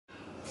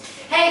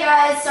Hey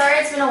guys, sorry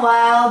it's been a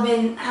while. I've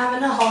been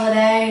having a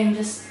holiday and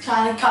just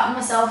kind of cutting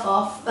myself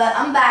off, but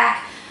I'm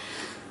back,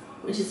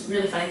 which is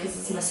really funny because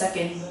it's my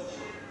second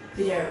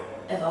video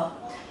ever.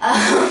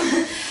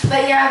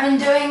 But yeah, I've been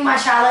doing my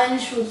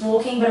challenge with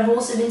walking, but I've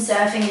also been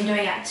surfing and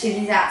doing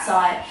activities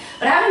outside.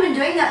 But I haven't been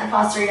doing that the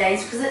past 3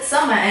 days because it's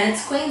summer and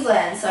it's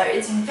Queensland, so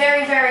it's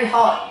very, very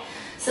hot.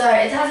 So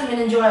it hasn't been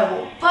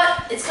enjoyable.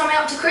 But it's coming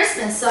up to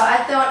Christmas, so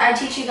I thought I'd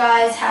teach you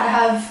guys how to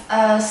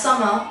have a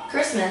summer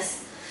Christmas.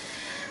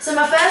 So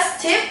my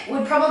first tip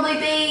would probably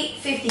be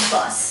 50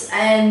 plus.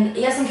 And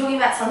yes, I'm talking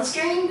about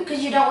sunscreen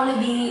because you don't want to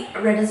be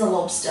red as a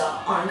lobster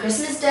on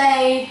Christmas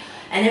Day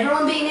and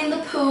everyone being in the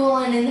pool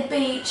and in the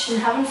beach and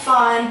having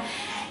fun,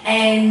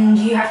 and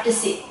you have to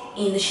sit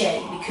in the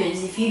shade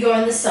because if you go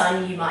in the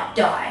sun you might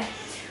die.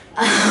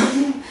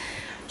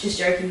 Just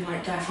joking, you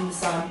might die from the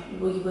sun.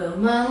 Well, you will.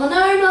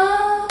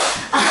 Melanoma!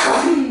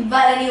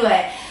 But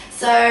anyway,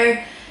 so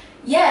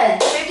yeah,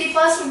 50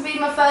 plus would be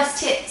my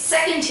first tip.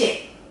 Second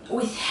tip,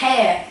 with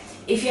hair.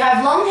 If you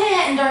have long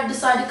hair and don't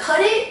decide to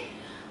cut it,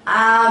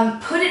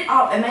 put it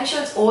up and make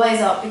sure it's always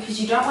up because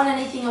you don't want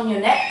anything on your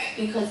neck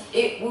because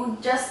it will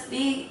just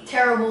be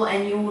terrible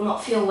and you will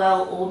not feel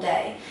well all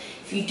day.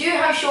 If you do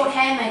have short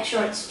hair, make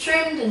sure it's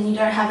trimmed and you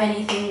don't have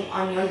anything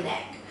on your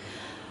neck.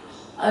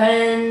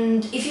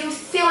 And if you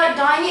feel like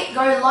dyeing it,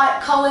 go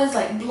light colours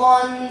like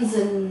blondes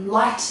and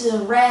lighter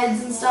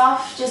reds and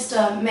stuff, just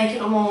to make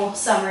it a more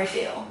summery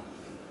feel.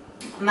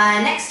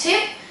 My next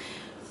tip,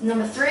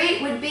 number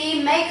 3, would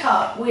be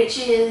makeup, which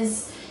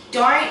is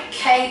don't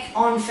cake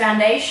on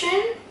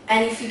foundation,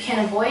 and if you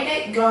can avoid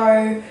it,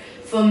 go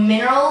for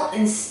mineral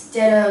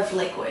instead of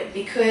liquid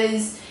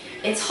because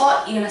it's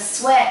hot, you're going to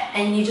sweat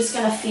and you're just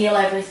going to feel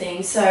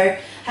everything. So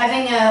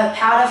having a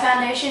powder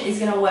foundation is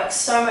going to work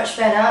so much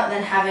better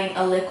than having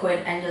a liquid,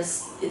 and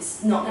just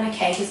it's not going to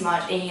cake as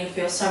much and you're going to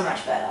feel so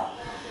much better.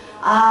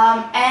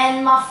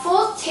 And my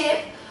 4th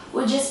tip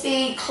would just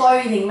be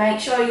clothing. Make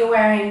sure you're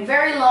wearing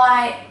very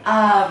light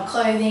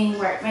clothing.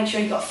 Make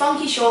sure you've got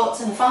funky shorts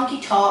and a funky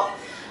top.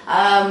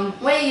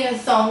 Wear your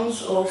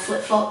thongs or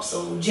flip-flops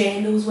or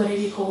jandals, whatever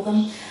you call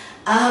them.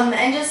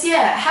 And just,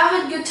 yeah,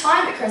 have a good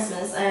time at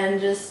Christmas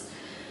and just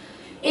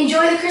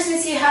enjoy the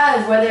Christmas you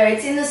have, whether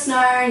it's in the snow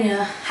and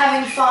you're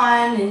having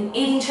fun and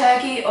eating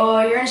turkey,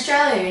 or you're in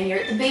Australia and you're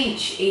at the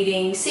beach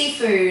eating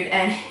seafood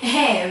and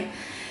ham.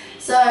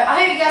 So I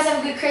hope you guys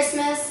have a good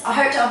Christmas. I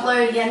hope to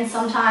upload again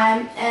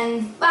sometime,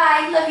 and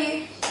bye, love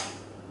you.